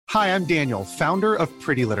Hi, I'm Daniel, founder of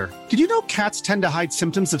Pretty Litter. Did you know cats tend to hide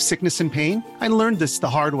symptoms of sickness and pain? I learned this the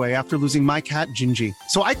hard way after losing my cat, Gingy.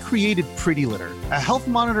 So I created Pretty Litter, a health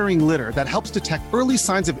monitoring litter that helps detect early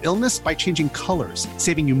signs of illness by changing colors,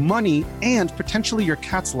 saving you money and potentially your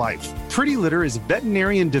cat's life. Pretty Litter is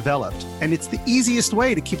veterinarian developed, and it's the easiest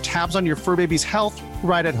way to keep tabs on your fur baby's health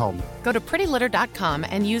right at home. Go to prettylitter.com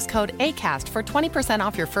and use code ACAST for 20%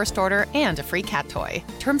 off your first order and a free cat toy.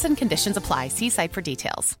 Terms and conditions apply. See site for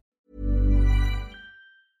details.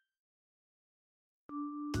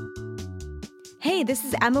 Hey, this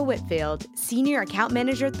is Emma Whitfield, Senior Account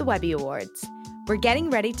Manager at the Webby Awards. We're getting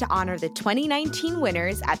ready to honor the 2019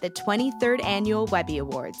 winners at the 23rd Annual Webby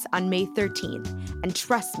Awards on May 13th. And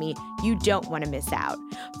trust me, you don't want to miss out.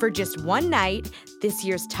 For just one night, this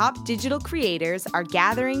year's top digital creators are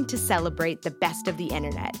gathering to celebrate the best of the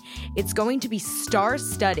internet. It's going to be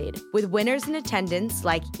star-studded, with winners in attendance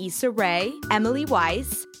like Issa Rae, Emily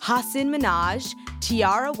Weiss, Hasan Minhaj,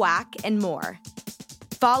 Tiara Whack, and more.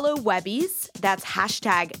 Follow Webbies, that's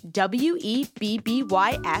hashtag WEBBYS,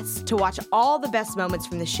 to watch all the best moments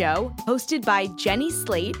from the show, hosted by Jenny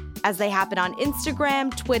Slate, as they happen on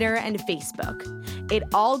Instagram, Twitter, and Facebook. It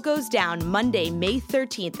all goes down Monday, May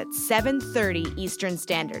 13th at 7:30 Eastern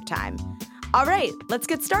Standard Time. All right, let's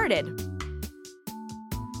get started.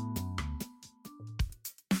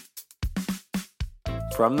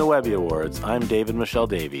 From the Webby Awards, I'm David Michelle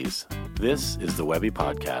Davies. This is the Webby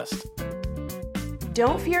Podcast.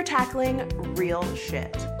 Don't fear tackling real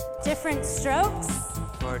shit. Different strokes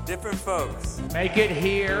for different folks. Make it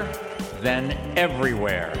here, then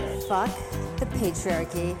everywhere. Fuck the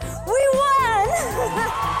patriarchy. We won!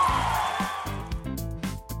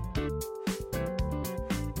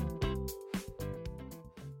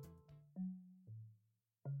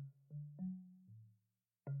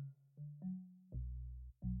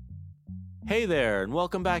 Hey there, and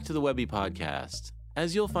welcome back to the Webby Podcast.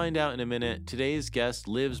 As you'll find out in a minute, today's guest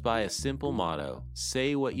lives by a simple motto: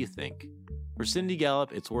 say what you think. For Cindy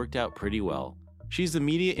Gallop, it's worked out pretty well. She's the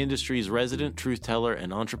media industry's resident truth teller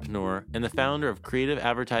and entrepreneur, and the founder of creative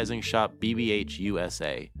advertising shop BBH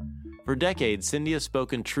USA. For decades, Cindy has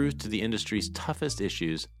spoken truth to the industry's toughest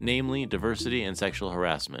issues, namely diversity and sexual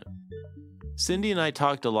harassment. Cindy and I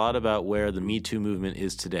talked a lot about where the Me Too movement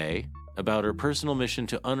is today, about her personal mission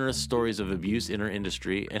to unearth stories of abuse in her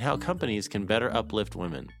industry, and how companies can better uplift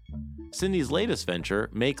women. Cindy's latest venture,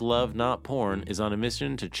 Make Love Not Porn, is on a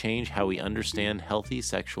mission to change how we understand healthy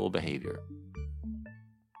sexual behavior.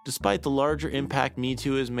 Despite the larger impact Me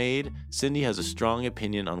Too has made, Cindy has a strong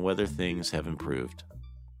opinion on whether things have improved.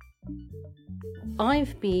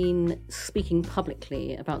 I've been speaking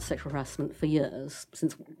publicly about sexual harassment for years,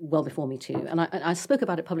 since well before Me Too, and I spoke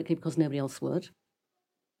about it publicly because nobody else would.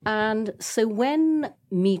 And so when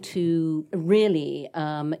Me Too really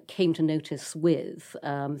came to notice with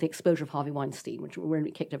the exposure of Harvey Weinstein, which really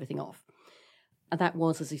kicked everything off, and that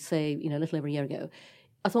was, as you say, a little over a year ago,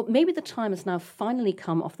 I thought maybe the time has now finally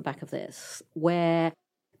come off the back of this, where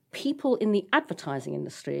people in the advertising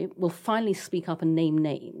industry will finally speak up and name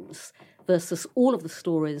names versus all of the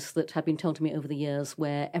stories that have been told to me over the years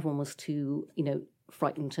where everyone was too,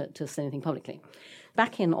 frightened to say anything publicly.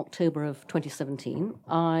 Back in October of 2017,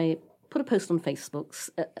 I put a post on Facebook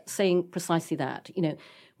saying precisely that.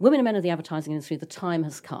 Women and men of the advertising industry, the time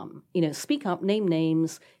has come. Speak up, name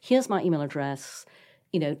names. Here's my email address.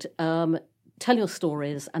 Tell your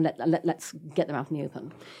stories and let's get them out in the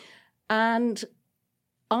open. And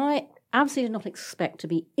I absolutely did not expect to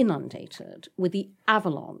be inundated with the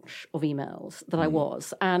avalanche of emails that I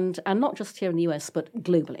was, and not just here in the US, but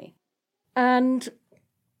globally. And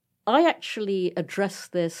I actually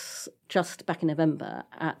addressed this just back in November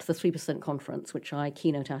at the 3% conference, which I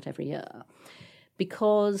keynote at every year,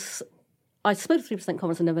 because I spoke at the 3%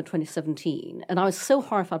 conference in November 2017, and I was so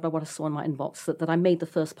horrified by what I saw in my inbox that I made the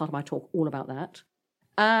first part of my talk all about that.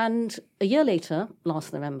 And a year later,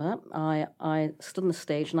 last November, I stood on the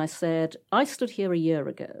stage and I said, I stood here a year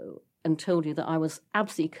ago and told you that I was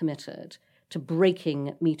absolutely committed to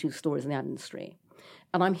breaking Me Too stories in the ad industry.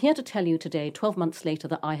 And I'm here to tell you today, 12 months later,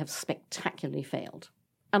 that I have spectacularly failed.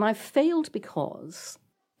 And I've failed because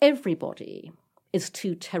everybody is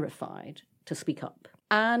too terrified to speak up.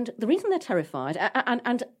 And the reason they're terrified,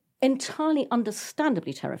 and entirely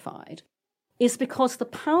understandably terrified, is because the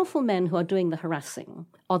powerful men who are doing the harassing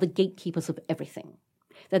are the gatekeepers of everything.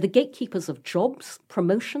 They're the gatekeepers of jobs,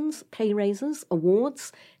 promotions, pay raises,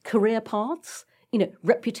 awards, career paths,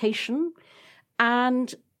 reputation,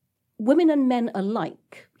 and women and men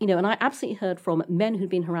alike. And I absolutely heard from men who'd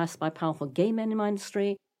been harassed by powerful gay men in my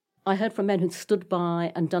industry. I heard from men who'd stood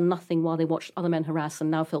by and done nothing while they watched other men harass and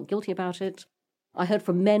now felt guilty about it. I heard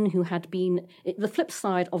from men who had been... The flip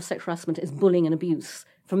side of sexual harassment is bullying and abuse,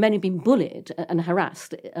 from men who've been bullied and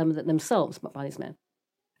harassed themselves by these men.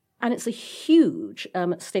 And it's a huge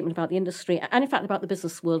statement about the industry and, in fact, about the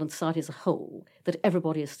business world and society as a whole, that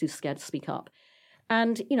everybody is too scared to speak up.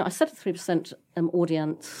 And, I said to the 3%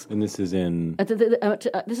 audience... And this is in...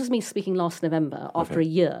 this is me speaking last November, after a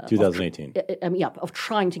year... 2018. Of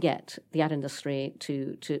trying to get the ad industry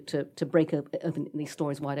to break open these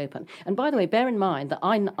stories wide open. And by the way, bear in mind that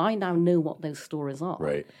I now know what those stories are.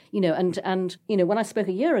 Right. And when I spoke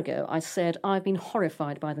a year ago, I said I've been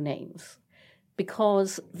horrified by the names,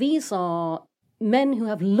 because these are men who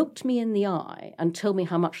have looked me in the eye and told me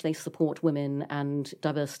how much they support women and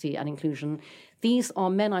diversity and inclusion. These are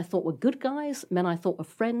men I thought were good guys, men I thought were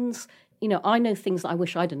friends. I know things that I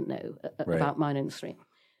wish I didn't know about my own industry.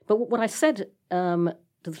 But what I said to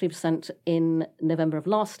the 3% in November of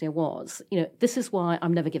last year was, this is why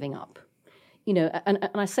I'm never giving up. And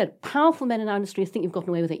I said, powerful men in our industry think you've gotten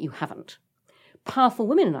away with it, you haven't. Powerful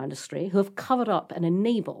women in our industry who have covered up and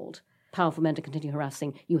enabled powerful men to continue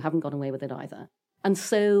harassing, you haven't gotten away with it either. And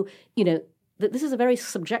so, this is a very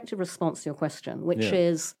subjective response to your question, which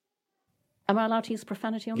is, am I allowed to use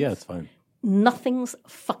profanity on this? Yeah, it's fine. Nothing's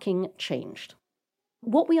fucking changed.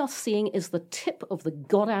 What we are seeing is the tip of the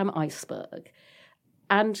goddamn iceberg.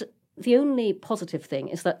 And the only positive thing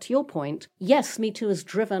is that, to your point, yes, Me Too has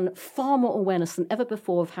driven far more awareness than ever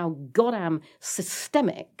before of how goddamn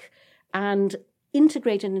systemic and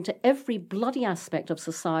integrated into every bloody aspect of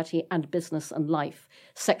society and business and life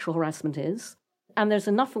sexual harassment is. And there's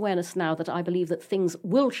enough awareness now that I believe that things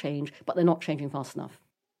will change, but they're not changing fast enough.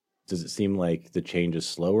 Does it seem like the change is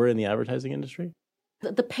slower in the advertising industry?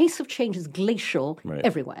 The pace of change is glacial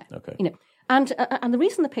everywhere. Okay. And the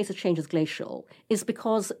reason the pace of change is glacial is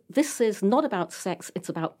because this is not about sex, it's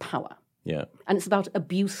about power. Yeah. And it's about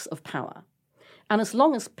abuse of power. And as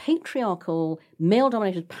long as patriarchal,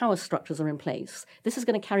 male-dominated power structures are in place, this is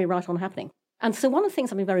going to carry right on happening. And so one of the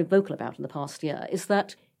things I've been very vocal about in the past year is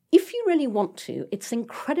that if you really want to, it's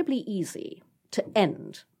incredibly easy to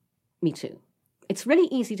end Me Too. It's really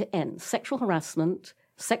easy to end sexual harassment,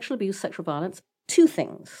 sexual abuse, sexual violence. Two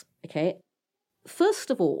things, okay?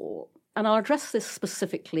 First of all, and I'll address this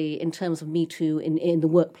specifically in terms of Me Too in the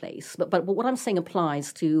workplace, but what I'm saying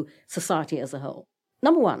applies to society as a whole.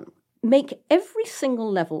 Number one, make every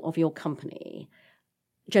single level of your company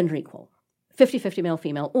gender equal. 50-50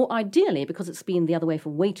 male-female, or ideally, because it's been the other way for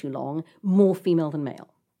way too long, more female than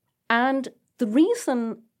male. And the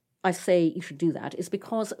reason I say you should do that is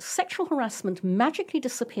because sexual harassment magically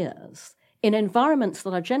disappears in environments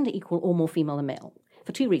that are gender equal or more female than male,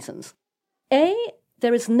 for two reasons. A,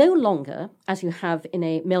 there is no longer, as you have in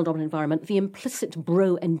a male-dominant environment, the implicit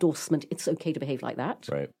bro endorsement, it's okay to behave like that.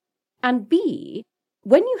 Right. And B,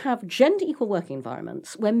 when you have gender-equal working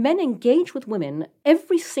environments where men engage with women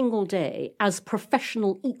every single day as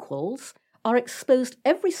professional equals, are exposed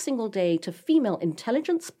every single day to female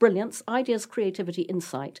intelligence, brilliance, ideas, creativity,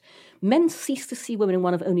 insight, men cease to see women in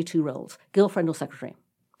one of only two roles, girlfriend or secretary.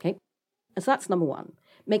 Okay? And so that's number one.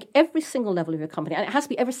 Make every single level of your company, and it has to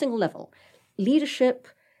be every single level, leadership,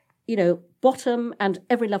 bottom, and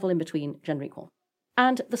every level in between, gender equal.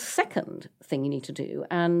 And the second thing you need to do,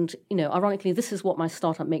 and, ironically, this is what my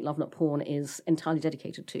startup Make Love Not Porn is entirely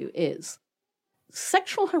dedicated to, is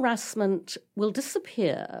sexual harassment will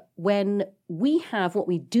disappear when we have what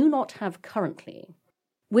we do not have currently,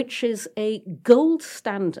 which is a gold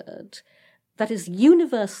standard that is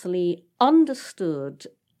universally understood,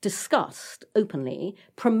 discussed openly,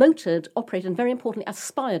 promoted, operated, and very importantly,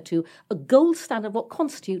 aspired to, a gold standard of what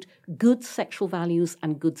constitute good sexual values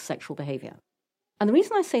and good sexual behavior. And the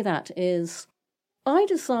reason I say that is I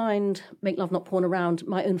designed Make Love Not Porn around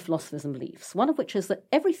my own philosophies and beliefs, one of which is that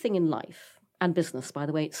everything in life, and business, by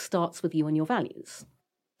the way, starts with you and your values.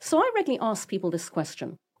 So I regularly ask people this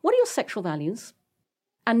question: what are your sexual values?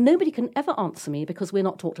 And nobody can ever answer me because we're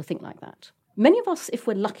not taught to think like that. Many of us, if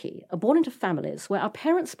we're lucky, are born into families where our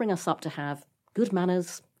parents bring us up to have good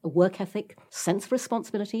manners, a work ethic, sense of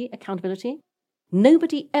responsibility, accountability.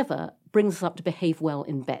 Nobody ever brings us up to behave well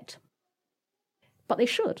in bed. But they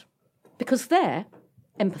should, because their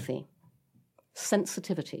empathy,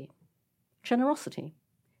 sensitivity, generosity,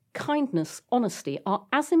 kindness, honesty are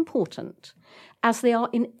as important as they are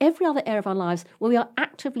in every other area of our lives where we are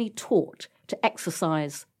actively taught to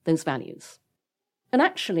exercise those values. And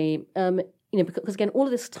actually, because again, all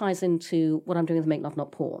of this ties into what I'm doing with Make Love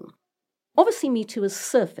Not Porn. Obviously, Me Too has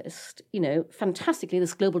surfaced, fantastically,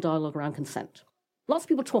 this global dialogue around consent. Lots of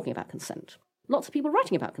people talking about consent. Lots of people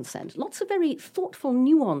writing about consent. Lots of very thoughtful,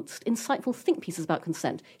 nuanced, insightful think pieces about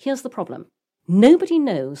consent. Here's the problem. Nobody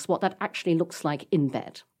knows what that actually looks like in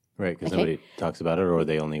bed. Right, because nobody talks about it, or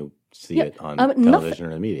they only see it on television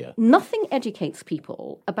or the media. Nothing educates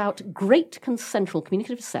people about great consensual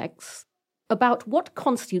communicative sex, about what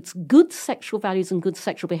constitutes good sexual values and good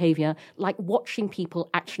sexual behavior, like watching people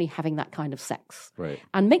actually having that kind of sex. Right.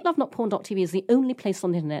 And MakeLoveNotPorn.tv is the only place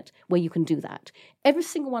on the internet where you can do that. Every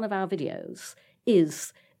single one of our videos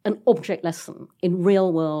is an object lesson in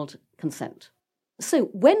real-world consent. So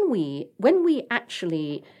when we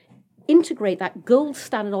actually integrate that gold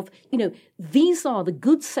standard of, these are the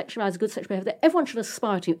good sexual values, good sexual behavior that everyone should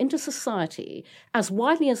aspire to into society, as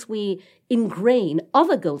widely as we ingrain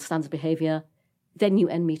other gold standards of behavior, then you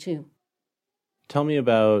end Me Too. Tell me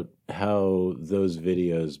about how those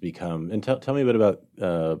videos become, and tell me a bit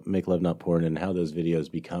about Make Love Not Porn and how those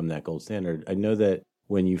videos become that gold standard. I know that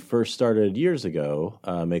when you first started years ago,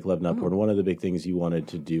 Make Love Not Porn, one of the big things you wanted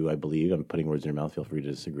to do, I believe, I'm putting words in your mouth, feel free to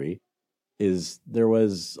disagree, is there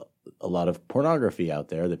was a lot of pornography out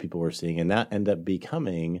there that people were seeing, and that ended up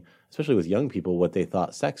becoming, especially with young people, what they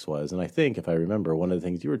thought sex was. And I think, if I remember, one of the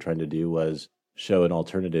things you were trying to do was show an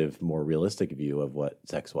alternative, more realistic view of what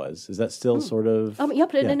sex was. Is that still sort of...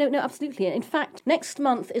 No, absolutely. In fact, next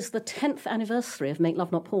month is the 10th anniversary of Make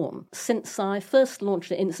Love Not Porn, since I first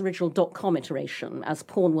launched it in its original .com iteration as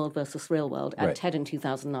Porn World versus Real World at TED in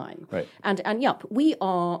 2009. Right. And we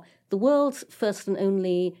are the world's first and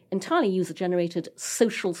only entirely user-generated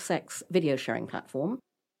social sex video sharing platform,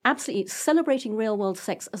 absolutely celebrating real-world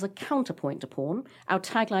sex as a counterpoint to porn. Our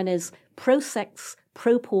tagline is pro-sex,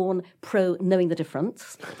 pro-porn, pro-knowing the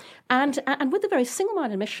difference. And with the very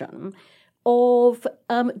single-minded mission of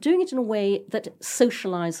doing it in a way that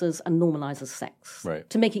socializes and normalizes sex,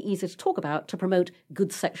 to make it easier to talk about, to promote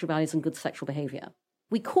good sexual values and good sexual behavior.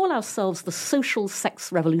 We call ourselves the social sex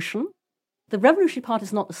revolution. The revolutionary part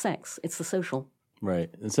is not the sex, it's the social. Right.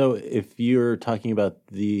 And so if you're talking about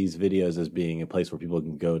these videos as being a place where people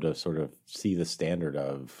can go to sort of see the standard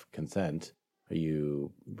of consent, are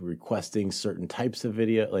you requesting certain types of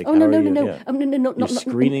video? Like, no. You're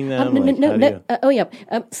screening them?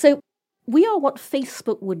 So we are what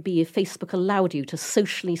Facebook would be if Facebook allowed you to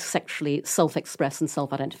socially, sexually self-express and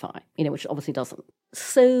self-identify, which obviously doesn't.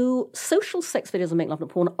 So social sex videos on Make Love Not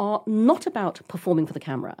Porn are not about performing for the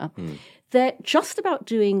camera. They're just about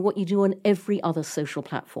doing what you do on every other social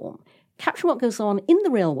platform. Capturing what goes on in the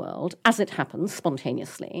real world, as it happens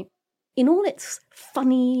spontaneously, in all its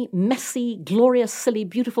funny, messy, glorious, silly,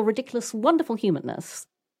 beautiful, ridiculous, wonderful humanness.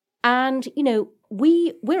 And,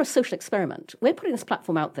 we're a social experiment. We're putting this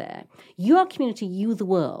platform out there. You, our community, you, the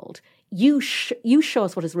world. You show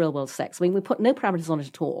us what is real-world sex. I mean, we put no parameters on it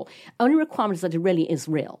at all. Only requirement is that it really is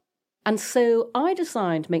real. And so I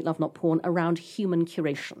designed Make Love Not Porn around human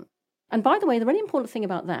curation. And by the way, the really important thing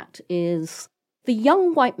about that is the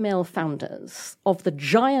young white male founders of the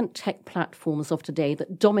giant tech platforms of today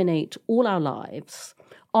that dominate all our lives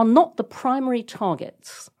are not the primary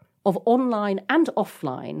targets of online and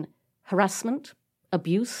offline harassment,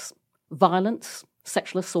 abuse, violence,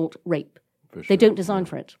 sexual assault, rape. Sure. They don't design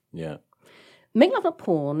for it. Yeah. Make Love Not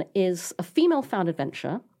Porn is a female-founded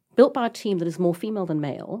venture built by a team that is more female than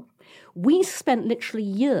male. We spent literally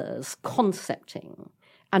years concepting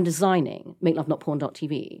and designing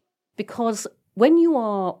MakeLoveNotPorn.tv because when you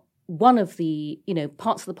are one of the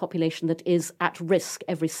parts of the population that is at risk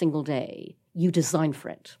every single day, you design for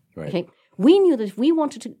it. Right. Okay? We knew that if we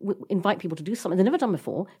wanted to invite people to do something they've never done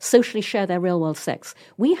before, socially share their real-world sex,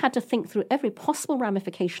 we had to think through every possible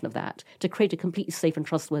ramification of that to create a completely safe and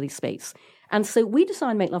trustworthy space. And so we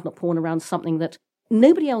designed Make Love Not Porn around something that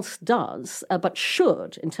nobody else does, but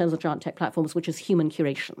should in terms of giant tech platforms, which is human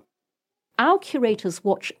curation. Our curators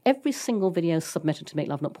watch every single video submitted to Make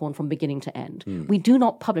Love Not Porn from beginning to end. We do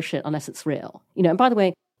not publish it unless it's real. And by the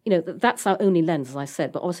way, that's our only lens, as I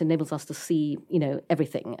said, but obviously enables us to see,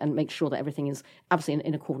 everything and make sure that everything is absolutely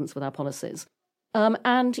in accordance with our policies.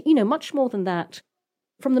 And much more than that,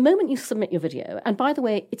 from the moment you submit your video, and by the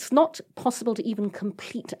way, it's not possible to even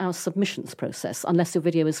complete our submissions process unless your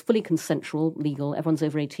video is fully consensual, legal, everyone's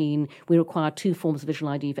over 18. We require 2 forms of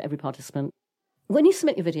visual ID for every participant. When you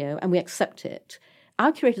submit your video and we accept it,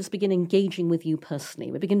 our curators begin engaging with you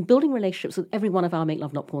personally. We begin building relationships with every one of our Make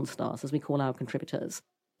Love Not Porn stars, as we call our contributors.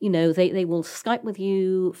 They will Skype with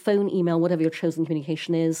you, phone, email, whatever your chosen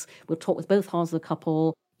communication is. We'll talk with both halves of the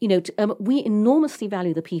couple. We enormously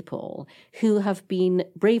value the people who have been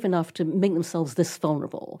brave enough to make themselves this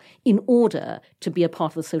vulnerable in order to be a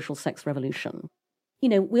part of the social sex revolution.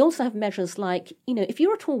 We also have measures like, if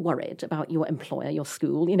you're at all worried about your employer, your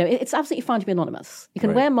school, it's absolutely fine to be anonymous. You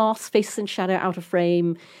can wear masks, faces in shadow, out of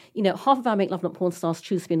frame. Half of our Make Love Not Porn stars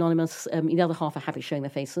choose to be anonymous. The other half are happy showing their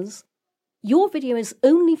faces. your video is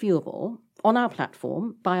only viewable on our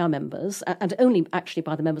platform by our members, and only actually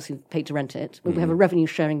by the members who've paid to rent it. We have a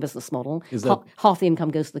revenue-sharing business model. Half the income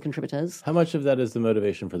goes to the contributors. How much of that is the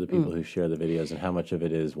motivation for the people who share the videos, and how much of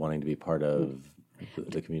it is wanting to be part of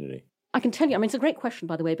the community? I can tell you, it's a great question,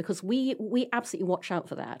 by the way, because we absolutely watch out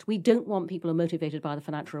for that. We don't want people who are motivated by the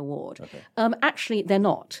financial reward. Okay. Actually, they're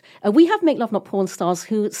not. We have Make Love Not Porn stars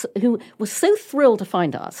who were so thrilled to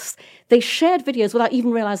find us, they shared videos without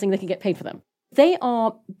even realizing they could get paid for them. They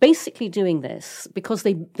are basically doing this because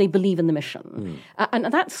they believe in the mission. And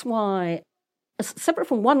that's why, separate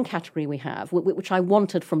from one category we have, which I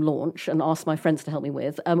wanted from launch and asked my friends to help me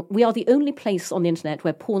with, we are the only place on the internet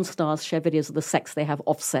where porn stars share videos of the sex they have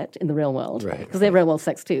offset in the real world, because they have real world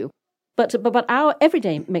sex too. But our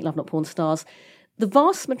everyday Make Love Not Porn stars, the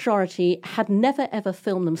vast majority had never ever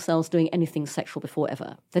filmed themselves doing anything sexual before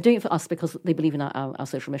ever. They're doing it for us because they believe in our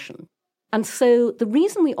social mission. And so the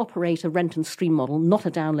reason we operate a rent and stream model, not a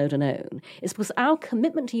download and own, is because our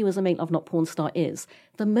commitment to you as a Make Love Not Porn star is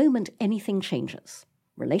the moment anything changes,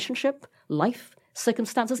 relationship, life,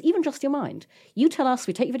 circumstances, even just your mind, you tell us,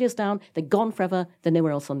 we take your videos down, they're gone forever, they're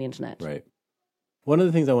nowhere else on the internet. Right. One of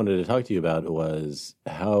the things I wanted to talk to you about was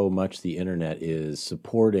how much the internet is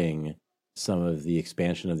supporting some of the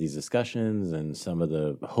expansion of these discussions and some of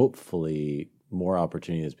the, hopefully, more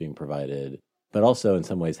opportunities being provided, but also in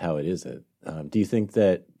some ways how it isn't. Do you think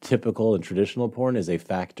that typical and traditional porn is a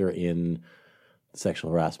factor in sexual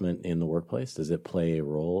harassment in the workplace? Does it play a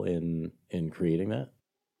role in creating that?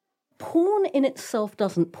 Porn in itself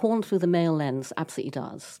doesn't. Porn through the male lens absolutely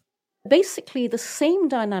does. Basically, the same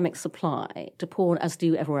dynamics apply to porn as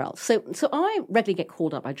do everywhere else. So I regularly get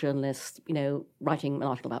called up by journalists, writing an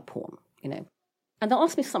article about porn, and they'll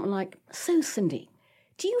ask me something like, "So, Cindy,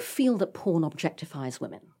 do you feel that porn objectifies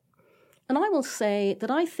women?" And I will say that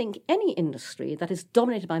I think any industry that is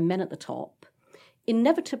dominated by men at the top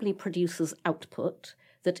inevitably produces output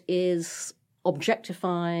that is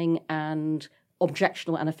objectifying and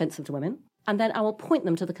objectionable and offensive to women. And then I will point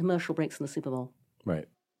them to the commercial breaks in the Super Bowl. Right.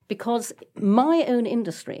 Because my own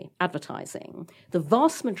industry, advertising, the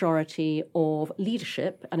vast majority of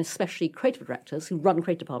leadership, and especially creative directors who run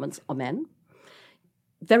creative departments, are men.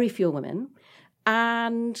 Very few are women.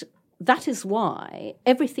 And that is why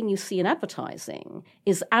everything you see in advertising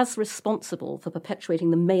is as responsible for perpetuating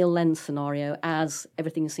the male lens scenario as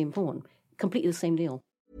everything you see in porn. Completely the same deal.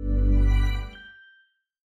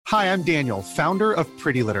 Hi, I'm Daniel, founder of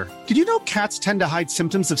Pretty Litter. Did you know cats tend to hide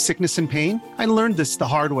symptoms of sickness and pain? I learned this the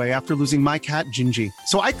hard way after losing my cat, Gingy.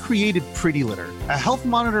 So I created Pretty Litter, a health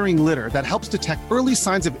monitoring litter that helps detect early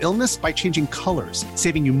signs of illness by changing colors,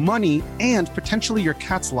 saving you money and potentially your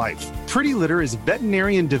cat's life. Pretty Litter is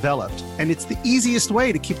veterinarian developed, and it's the easiest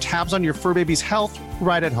way to keep tabs on your fur baby's health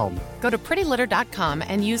right at home. Go to prettylitter.com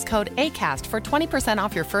and use code ACAST for 20%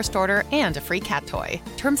 off your first order and a free cat toy.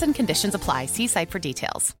 Terms and conditions apply. See site for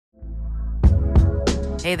details.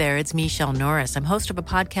 Hey there, it's Michelle Norris. I'm host of a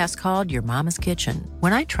podcast called Your Mama's Kitchen.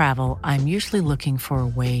 When I travel, I'm usually looking for a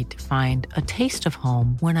way to find a taste of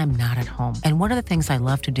home when I'm not at home. And one of the things I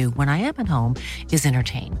love to do when I am at home is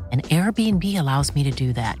entertain. And Airbnb allows me to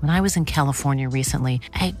do that. When I was in California recently,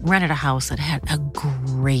 I rented a house that had a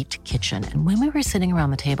great kitchen. And when we were sitting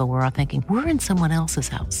around the table, we were all thinking, we're in someone else's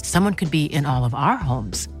house. Someone could be in all of our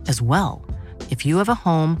homes as well. If you have a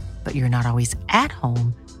home, but you're not always at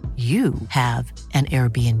home, you have an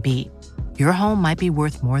Airbnb. Your home might be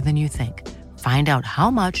worth more than you think. Find out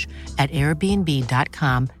how much at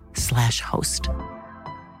airbnb.com/host.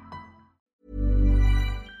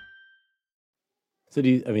 So do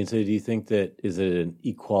you think that, is it an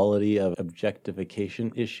equality of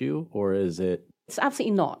objectification issue, or is it? It's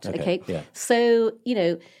absolutely not. Okay. Yeah. So,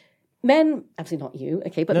 men, absolutely not you,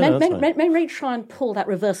 okay, but men really try and pull that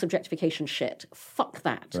reverse objectification shit. Fuck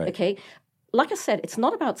that, right. Okay? Like I said, it's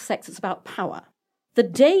not about sex, it's about power. The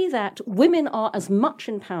day that women are as much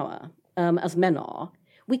in power as men are,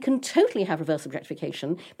 we can totally have reverse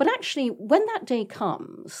objectification, but actually, when that day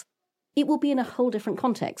comes, it will be in a whole different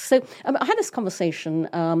context. So I had this conversation,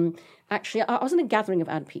 actually, I was in a gathering of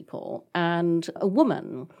ad people, and a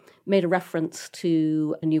woman made a reference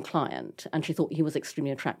to a new client, and she thought he was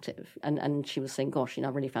extremely attractive. And she was saying, gosh, I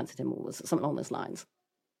really fancied him, or something along those lines.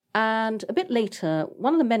 And a bit later,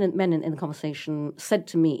 one of the men in the conversation said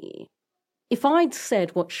to me, if I'd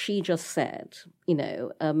said what she just said,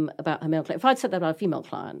 about her male client, if I'd said that about a female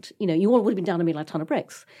client, you all would have been down on me like a ton of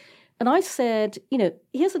bricks. And I said,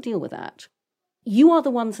 here's the deal with that. You are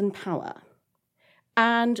the ones in power.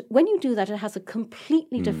 And when you do that, it has a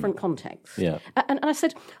completely different context. Yeah. And I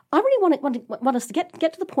said, I really want us to get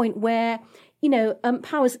to the point where,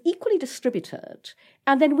 power is equally distributed.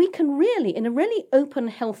 And then we can really, in a really open,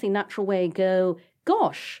 healthy, natural way, go,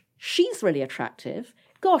 gosh, she's really attractive.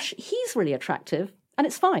 Gosh, he's really attractive. And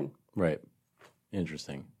it's fine. Right.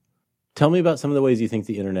 Interesting. Tell me about some of the ways you think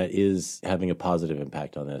the internet is having a positive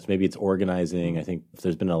impact on this. Maybe it's organizing. I think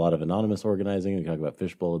there's been a lot of anonymous organizing. We can talk about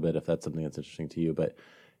Fishbowl a bit if that's something that's interesting to you. But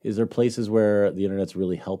is there places where the internet's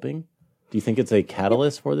really helping? Do you think it's a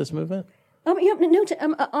catalyst for this movement?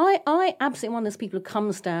 I absolutely one of those people who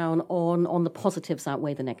comes down on the positives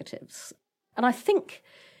outweigh the negatives. And I think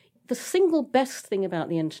the single best thing about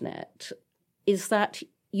the internet is that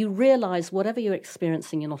you realize whatever you're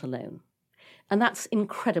experiencing, you're not alone. And that's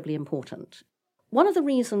incredibly important. One of the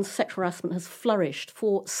reasons sexual harassment has flourished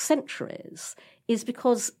for centuries is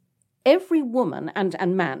because every woman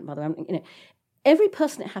and man, by the way, every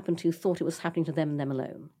person it happened to thought it was happening to them and them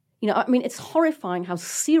alone. It's horrifying how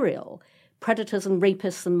serial predators and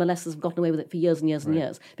rapists and molesters have gotten away with it for years and years and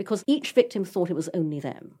years because each victim thought it was only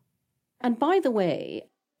them. And by the way,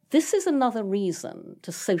 this is another reason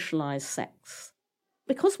to socialize sex.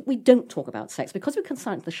 Because we don't talk about sex, because we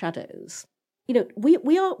consign it to the shadows,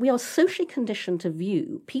 we are socially conditioned to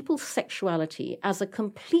view people's sexuality as a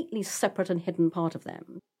completely separate and hidden part of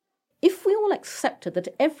them. If we all accepted that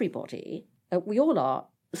everybody, we all are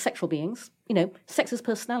sexual beings, sex is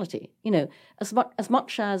personality, as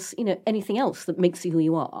much as, anything else that makes you who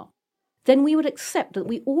you are, then we would accept that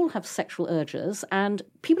we all have sexual urges and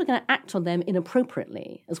people are going to act on them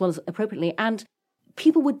inappropriately as well as appropriately, and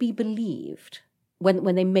people would be believed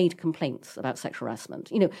when they made complaints about sexual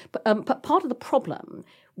harassment. But part of the problem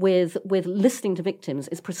with listening to victims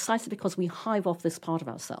is precisely because we hive off this part of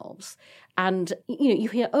ourselves. And, you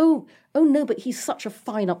hear, oh no, but he's such a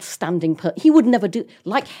fine, upstanding person. He would never do,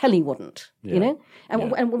 like hell he wouldn't, And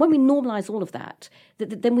when we normalize all of that,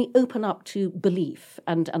 then we open up to belief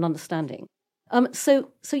and understanding.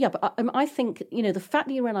 So but I think, the fact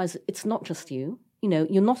that you realize it's not just you,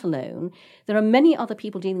 you're not alone. There are many other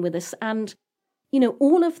people dealing with this, and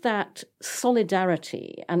all of that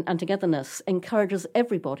solidarity and togetherness encourages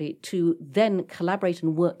everybody to then collaborate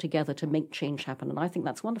and work together to make change happen. And I think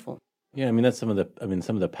that's wonderful. Yeah, that's some of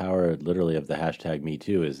the power literally of the hashtag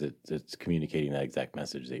 #MeToo is that it's communicating that exact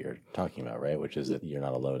message that you're talking about, right? Which is that you're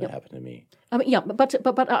not alone. Yep. It happened to me. But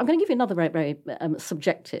I'm going to give you another very, very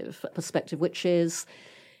subjective perspective, which is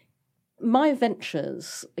my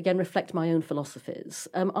ventures, again, reflect my own philosophies.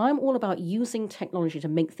 I'm all about using technology to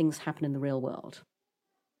make things happen in the real world.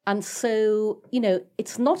 And so,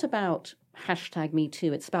 it's not about hashtag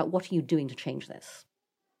 #MeToo. It's about what are you doing to change this?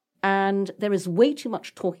 And there is way too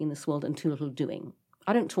much talking in this world and too little doing.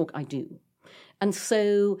 I don't talk, I do. And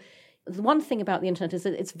so the one thing about the internet is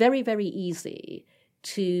that it's very, very easy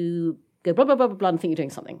to go blah, blah, blah, blah, blah, and think you're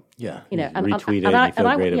doing something. Yeah. And retweet it, you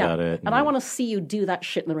feel great about it. And I want to see you do that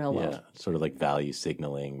shit in the real world. Yeah, sort of like value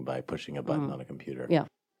signaling by pushing a button on a computer. Yeah.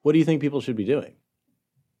 What do you think people should be doing?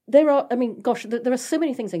 There are so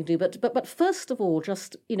many things they can do, but first of all,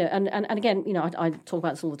 just, and again, I talk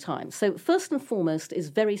about this all the time. So first and foremost is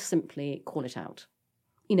very simply call it out.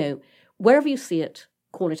 Wherever you see it,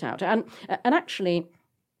 call it out. And actually,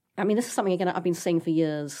 this is something, again, I've been saying for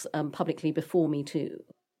years publicly before Me Too.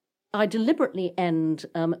 I deliberately end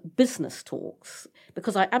business talks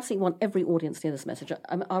because I absolutely want every audience to hear this message.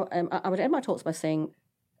 I would end my talks by saying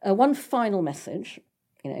one final message,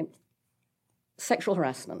 sexual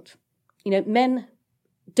harassment. Men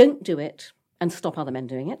don't do it and stop other men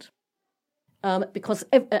doing it. Because,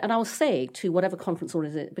 and I'll say to whatever conference or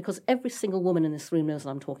is it, because every single woman in this room knows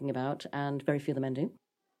what I'm talking about and very few of the men do.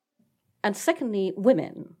 And secondly,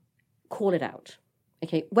 women, call it out.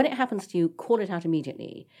 Okay, when it happens to you, call it out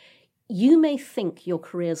immediately. You may think your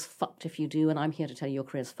career's fucked if you do, and I'm here to tell you your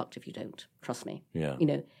career's fucked if you don't. Trust me. Yeah.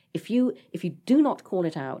 If you do not call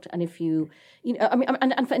it out, and if you,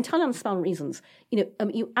 and for entirely unspecified reasons,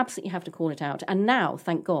 you absolutely have to call it out. And now,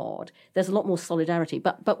 thank God, there's a lot more solidarity.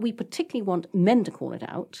 But we particularly want men to call it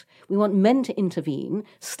out. We want men to intervene,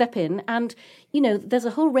 step in, and there's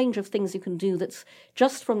a whole range of things you can do. That's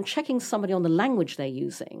just from checking somebody on the language they're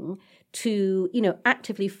using to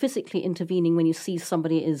actively physically intervening when you see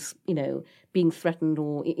somebody is being threatened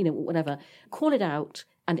or whatever. Call it out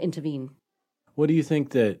and intervene. What do you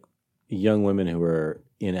think that young women who are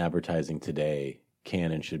in advertising today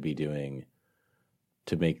can and should be doing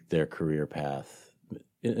to make their career path?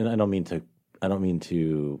 And I don't mean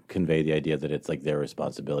to convey the idea that it's like their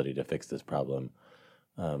responsibility to fix this problem,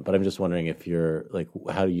 but I'm just wondering if you're like,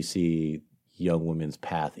 how do you see young women's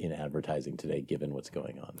path in advertising today, given what's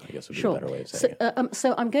going on? I guess would be a better way of saying it.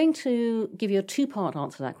 So I'm going to give you a two-part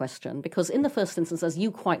answer to that question, because in the first instance, as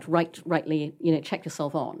you quite rightly check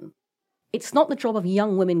yourself on, it's not the job of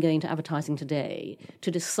young women going to advertising today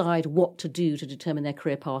to decide what to do to determine their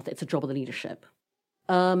career path. It's a job of the leadership.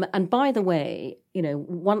 And by the way,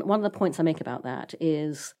 one of the points I make about that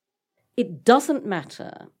is it doesn't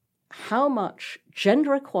matter how much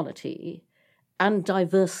gender equality and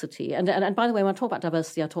diversity, and by the way, when I talk about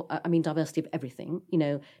diversity, I mean diversity of everything,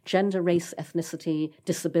 gender, race, ethnicity,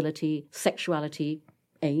 disability, sexuality,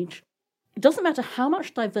 age. It doesn't matter how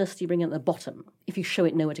much diversity you bring in at the bottom if you show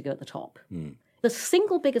it nowhere to go at the top. The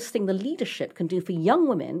single biggest thing the leadership can do for young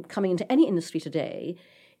women coming into any industry today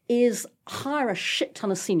is hire a shit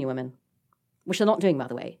ton of senior women, which they're not doing, by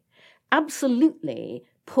the way. Absolutely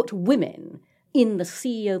put women in the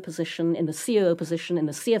CEO position, in the COO position, in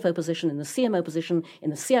the CFO position, in the CMO position, in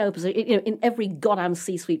the CIO position, in every goddamn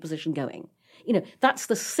C-suite position going. That's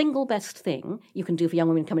the single best thing you can do for young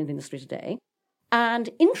women coming into the industry today. And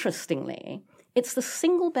interestingly, it's the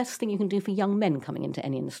single best thing you can do for young men coming into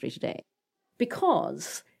any industry today.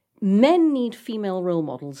 Because men need female role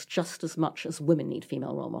models just as much as women need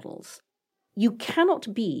female role models. You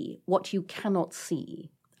cannot be what you cannot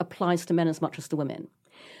see applies to men as much as to women.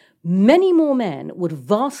 Many more men would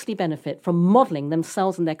vastly benefit from modelling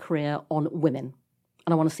themselves and their career on women.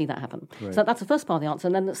 And I want to see that happen. Right. So that's the first part of the answer.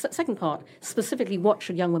 And then the second part, specifically what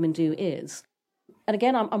should young women do is, and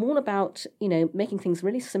again, I'm all about, making things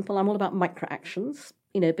really simple. I'm all about micro actions,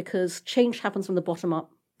 because change happens from the bottom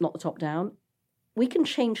up, not the top down. We can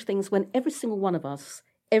change things when every single one of us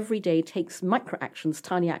every day takes micro actions,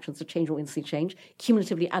 tiny actions to change what we see change,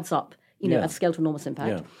 cumulatively adds up, at scale to enormous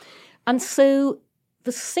impact. Yeah. And so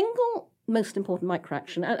the single most important micro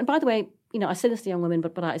action, and by the way, I say this to young women,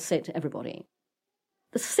 but I say it to everybody.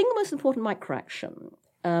 The single most important micro action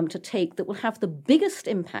to take that will have the biggest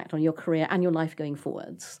impact on your career and your life going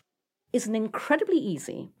forwards is an incredibly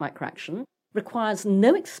easy micro action, requires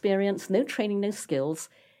no experience, no training, no skills.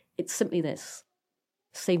 It's simply this.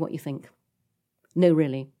 Say what you think. No,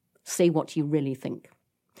 really. Say what you really think.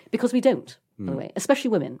 Because we don't, by the way, especially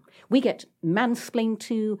women. We get mansplained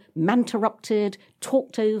to, man-interrupted,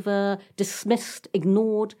 talked over, dismissed,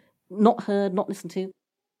 ignored, not heard, not listened to.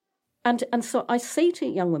 And so I say to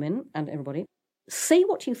young women and everybody, say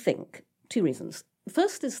what you think. Two reasons.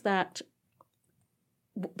 First is that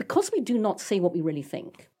because we do not say what we really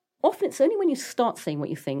think, often it's only when you start saying what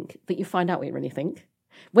you think that you find out what you really think.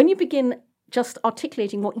 When you begin just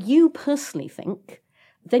articulating what you personally think,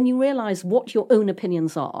 then you realize what your own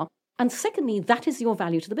opinions are. And secondly, that is your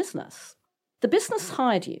value to the business. The business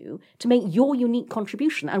hired you to make your unique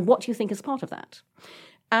contribution, and what you think is part of that.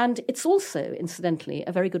 And it's also, incidentally,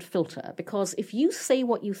 a very good filter, because if you say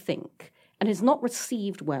what you think and it is not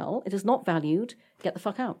received well, it is not valued, get the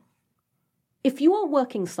fuck out. If you are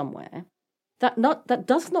working somewhere that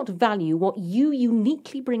does not value what you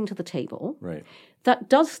uniquely bring to the table, right, that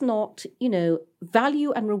does not,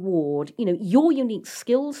 value and reward, your unique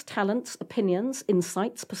skills, talents, opinions,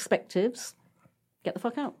 insights, perspectives, get the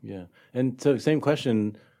fuck out. Yeah. And so same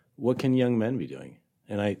question, what can young men be doing?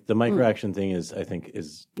 And the micro-action thing is, I think,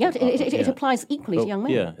 is... Yeah, it applies equally to young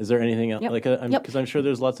men. Yeah. Is there anything else? Yep. Because I'm sure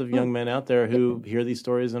there's lots of young men out there who hear these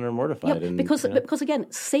stories and are mortified. Yep. Because,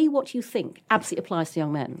 again, say what you think absolutely applies to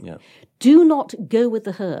young men. Yep. Do not go with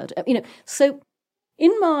the herd. So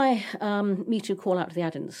in my Me Too call out to the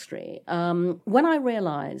ad industry, when I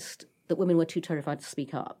realized that women were too terrified to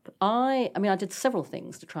speak up, I did several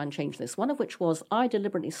things to try and change this, one of which was I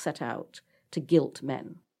deliberately set out to guilt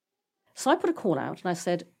men. So I put a call out and I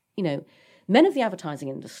said, men of the advertising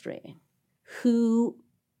industry who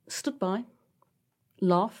stood by,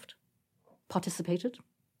 laughed, participated,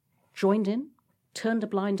 joined in, turned a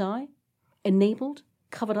blind eye, enabled,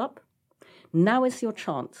 covered up, now is your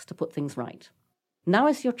chance to put things right. Now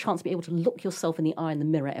is your chance to be able to look yourself in the eye in the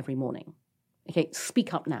mirror every morning. Okay,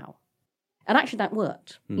 speak up now. And actually that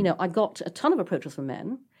worked. I got a ton of approaches from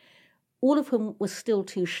men, all of whom were still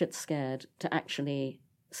too shit scared to actually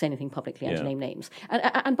say anything publicly and to name names.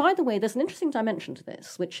 And by the way, there's an interesting dimension to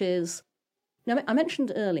this, which is, I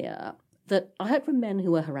mentioned earlier that I heard from men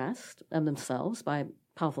who were harassed themselves by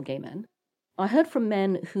powerful gay men. I heard from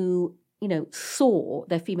men who, saw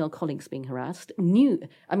their female colleagues being harassed,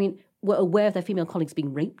 were aware of their female colleagues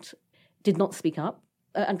being raped, did not speak up.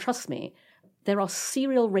 And trust me, there are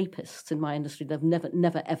serial rapists in my industry that have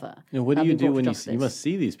never, ever. What do you do when you must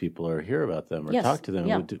see these people or hear about them or talk to them?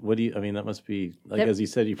 Yeah. What do you? That must be as you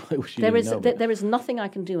said. You probably wish you didn't know. There is nothing I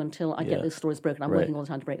can do until I get those stories broken. I'm working all the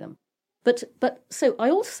time to break them. But so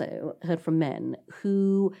I also heard from men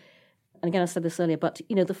who and again, I said this earlier, but,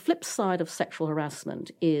 the flip side of sexual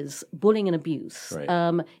harassment is bullying and abuse.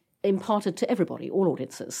 Right. Imparted to everybody, all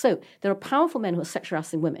audiences. So there are powerful men who are sexually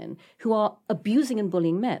harassing women who are abusing and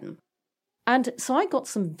bullying men. And so I got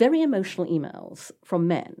some very emotional emails from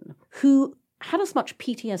men who had as much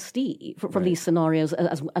PTSD from these scenarios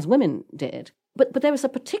as women did. But there is a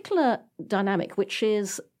particular dynamic, which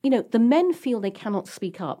is, the men feel they cannot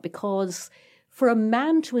speak up because for a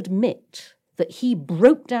man to admit that he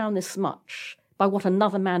broke down this much by what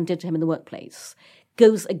another man did to him in the workplace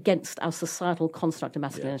goes against our societal construct of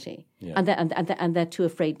masculinity. Yeah. And they're too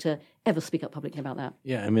afraid to ever speak up publicly about that.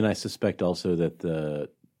 Yeah, I mean, I suspect also that the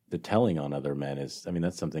telling on other men is,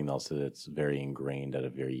 that's something also that's very ingrained at a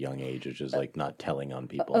very young age, which is like not telling on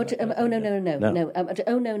people. No.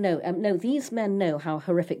 These men know how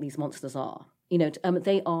horrific these monsters are.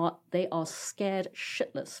 They are scared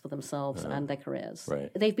shitless for themselves and their careers. Right.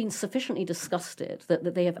 They've been sufficiently disgusted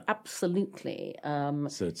that they have absolutely. So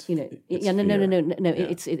it's fear.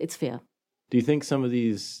 It's fear. Do you think some of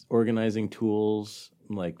these organizing tools,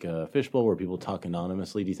 like Fishbowl, where people talk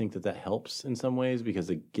anonymously, do you think that helps in some ways because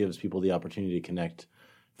it gives people the opportunity to connect,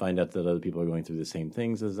 find out that other people are going through the same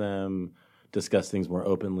things as them, discuss things more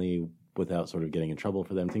openly without sort of getting in trouble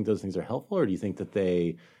for them? Think those things are helpful, or do you think that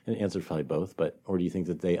they, and the answer is probably both, or do you think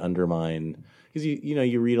that they undermine, because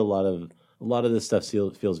you read a lot of this stuff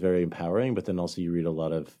feels very empowering, but then also you read a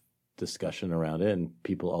lot of discussion around it and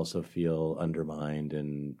people also feel undermined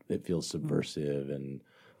and it feels subversive and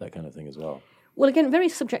that kind of thing as well. Well, again, very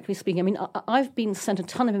subjectively speaking, I mean, I've been sent a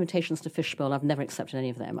ton of invitations to Fishbowl. I've never accepted any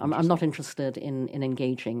of them. I'm not interested in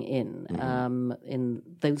engaging in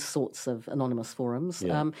those sorts of anonymous forums.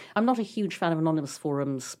 Yeah. I'm not a huge fan of anonymous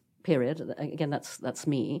forums, period. Again, that's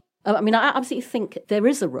me. I absolutely think there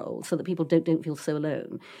is a role so that people don't feel so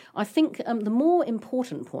alone. I think the more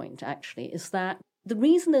important point, actually, is that the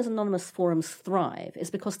reason those anonymous forums thrive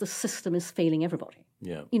is because the system is failing everybody.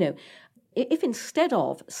 Yeah. If instead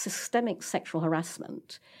of systemic sexual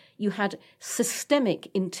harassment, you had systemic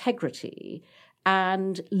integrity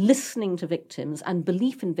and listening to victims and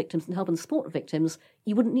belief in victims and help and support victims,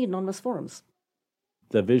 you wouldn't need anonymous forums.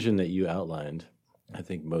 The vision that you outlined, I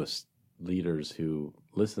think most leaders who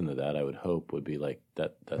listen to that, I would hope, would be like,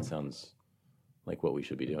 that sounds like what we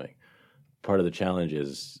should be doing. Part of the challenge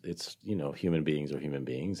is it's, human beings are human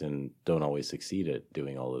beings and don't always succeed at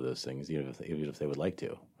doing all of those things, even if they would like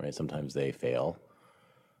to, right? Sometimes they fail.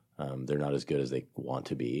 They're not as good as they want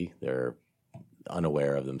to be. They're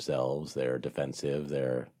unaware of themselves. They're defensive.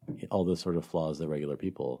 They're all the sort of flaws that regular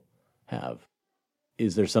people have.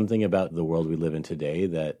 Is there something about the world we live in today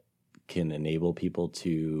that can enable people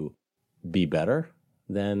to be better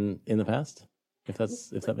than in the past? If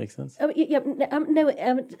that makes sense.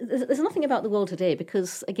 There's nothing about the world today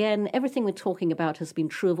because, again, everything we're talking about has been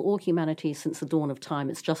true of all humanity since the dawn of time.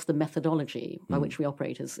 It's just the methodology by which we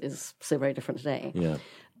operate is so very different today. Yeah.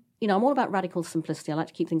 I'm all about radical simplicity. I like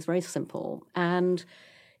to keep things very simple. And,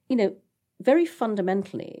 very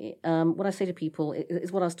fundamentally, what I say to people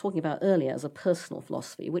is what I was talking about earlier as a personal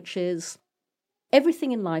philosophy, which is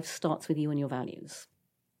everything in life starts with you and your values.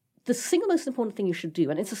 The single most important thing you should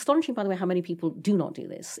do, and it's astonishing, by the way, how many people do not do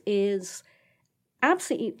this, is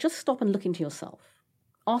absolutely just stop and look into yourself.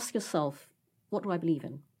 Ask yourself, what do I believe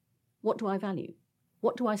in? What do I value?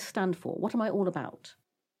 What do I stand for? What am I all about?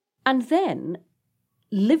 And then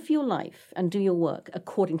live your life and do your work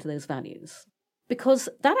according to those values. Because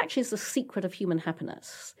that actually is the secret of human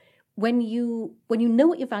happiness. When you know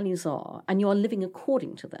what your values are and you are living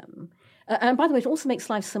according to them, and by the way, it also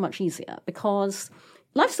makes life so much easier because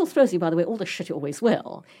life still throws you, by the way, all the shit it always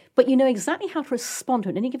will, but you know exactly how to respond to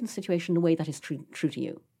it in any given situation in a way that is true to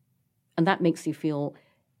you. And that makes you feel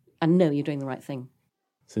and know you're doing the right thing.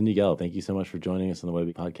 Cindy Gallop, thank you so much for joining us on the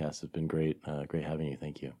Webby Podcast. It's been great having you.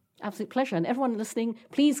 Thank you. Absolute pleasure. And everyone listening,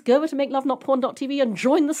 please go over to makelovenotporn.tv and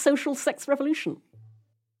join the social sex revolution.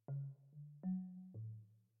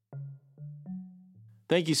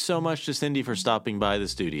 Thank you so much to Cindy for stopping by the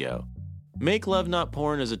studio. Make Love Not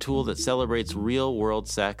Porn is a tool that celebrates real-world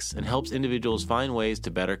sex and helps individuals find ways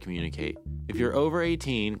to better communicate. If you're over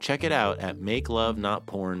 18, check it out at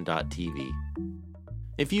makelovenotporn.tv.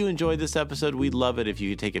 If you enjoyed this episode, we'd love it if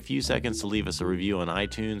you could take a few seconds to leave us a review on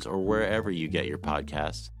iTunes or wherever you get your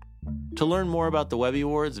podcasts. To learn more about the Webby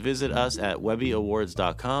Awards, visit us at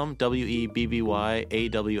webbyawards.com,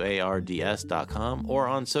 WEBBYAWARDS.com, or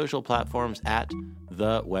on social platforms at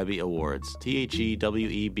The Webby Awards,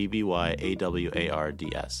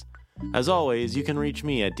 THEWEBBYAWARDS. As always, you can reach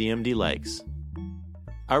me at DMD Likes.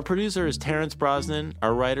 Our producer is Terrence Brosnan,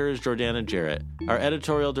 our writer is Jordana Jarrett, our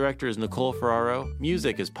editorial director is Nicole Ferraro,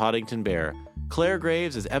 music is Poddington Bear. Claire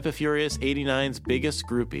Graves is Epifurious 89's biggest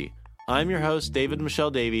groupie. I'm your host, David Michelle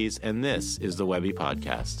Davies, and this is the Webby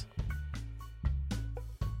Podcast.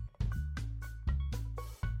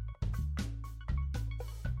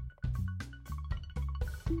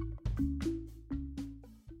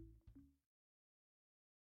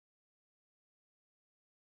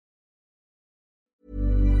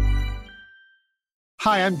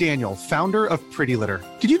 Hi, I'm Daniel, founder of Pretty Litter.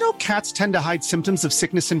 Did you know cats tend to hide symptoms of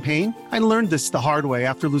sickness and pain? I learned this the hard way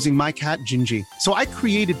after losing my cat, Gingy. So I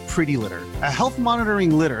created Pretty Litter, a health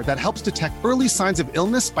monitoring litter that helps detect early signs of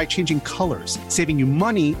illness by changing colors, saving you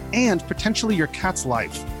money and potentially your cat's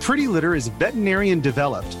life. Pretty Litter is veterinarian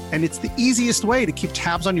developed, and it's the easiest way to keep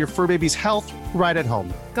tabs on your fur baby's health right at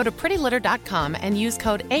home. Go to prettylitter.com and use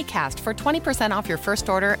code ACAST for 20% off your first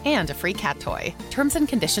order and a free cat toy. Terms and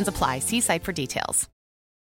conditions apply. See site for details.